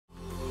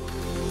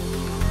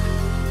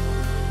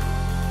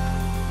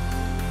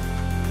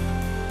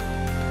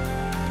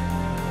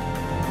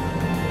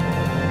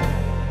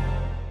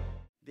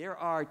there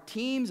are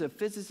teams of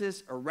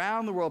physicists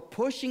around the world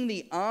pushing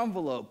the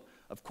envelope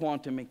of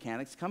quantum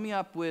mechanics, coming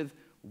up with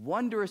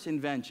wondrous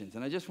inventions.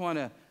 And I just want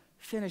to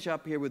finish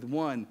up here with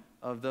one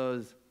of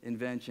those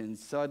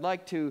inventions. So I'd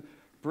like to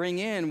bring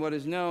in what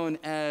is known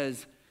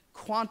as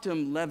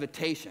quantum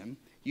levitation.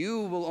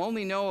 You will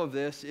only know of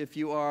this if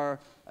you are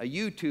a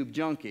YouTube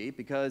junkie,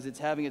 because it's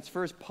having its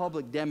first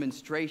public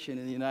demonstration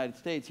in the United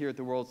States here at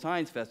the World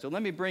Science Festival.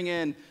 Let me bring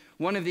in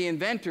one of the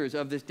inventors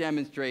of this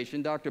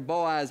demonstration, Dr.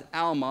 Boaz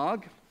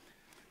Almog,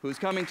 who's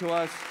coming to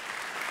us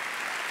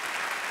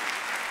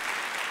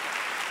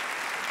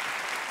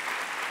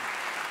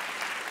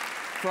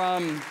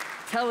from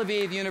Tel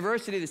Aviv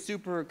University, the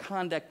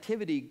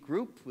superconductivity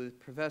group with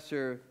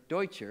Professor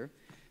Deutscher.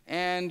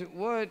 And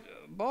what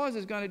Boaz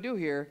is going to do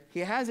here,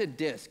 he has a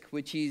disk,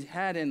 which he's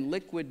had in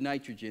liquid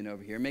nitrogen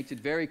over here, makes it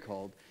very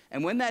cold.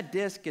 And when that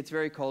disk gets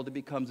very cold, it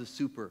becomes a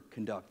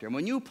superconductor. And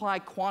when you apply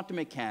quantum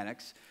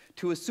mechanics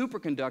to a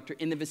superconductor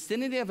in the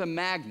vicinity of a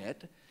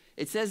magnet,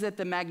 it says that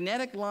the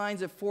magnetic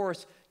lines of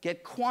force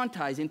get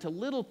quantized into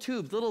little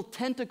tubes, little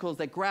tentacles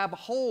that grab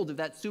hold of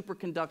that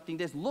superconducting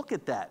disk. Look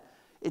at that.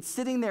 It's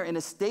sitting there in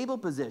a stable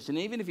position.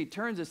 Even if he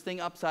turns this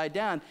thing upside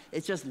down,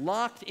 it's just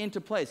locked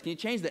into place. Can you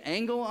change the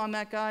angle on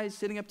that guy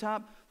sitting up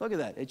top? Look at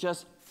that. It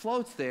just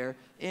floats there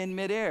in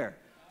midair.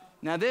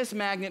 Now, this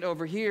magnet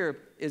over here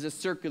is a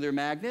circular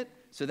magnet,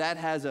 so that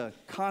has a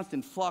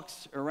constant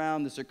flux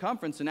around the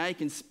circumference. So now you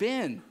can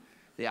spin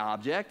the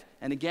object,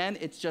 and again,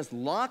 it's just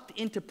locked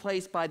into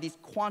place by these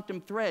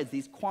quantum threads,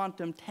 these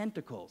quantum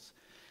tentacles.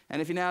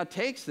 And if he now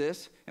takes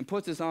this and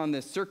puts this on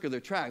this circular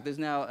track, there's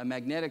now a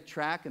magnetic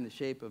track in the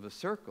shape of a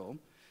circle.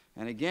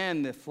 And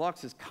again, the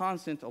flux is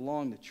constant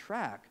along the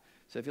track.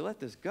 So if you let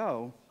this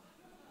go,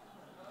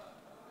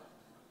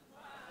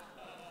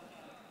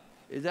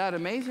 is that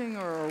amazing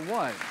or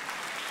what?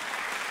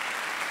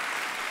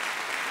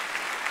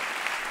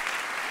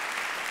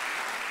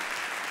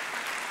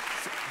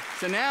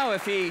 So now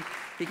if he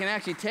can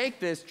actually take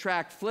this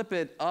track, flip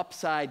it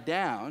upside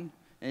down,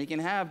 and you can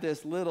have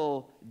this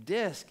little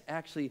disc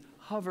actually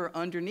hover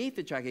underneath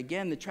the track.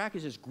 Again, the track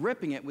is just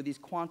gripping it with these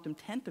quantum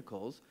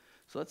tentacles.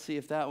 So let's see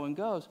if that one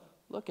goes.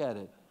 Look at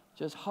it.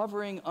 Just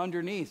hovering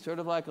underneath, sort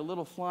of like a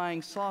little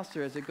flying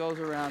saucer as it goes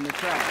around the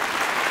track.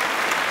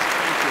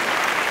 Thank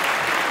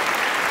you.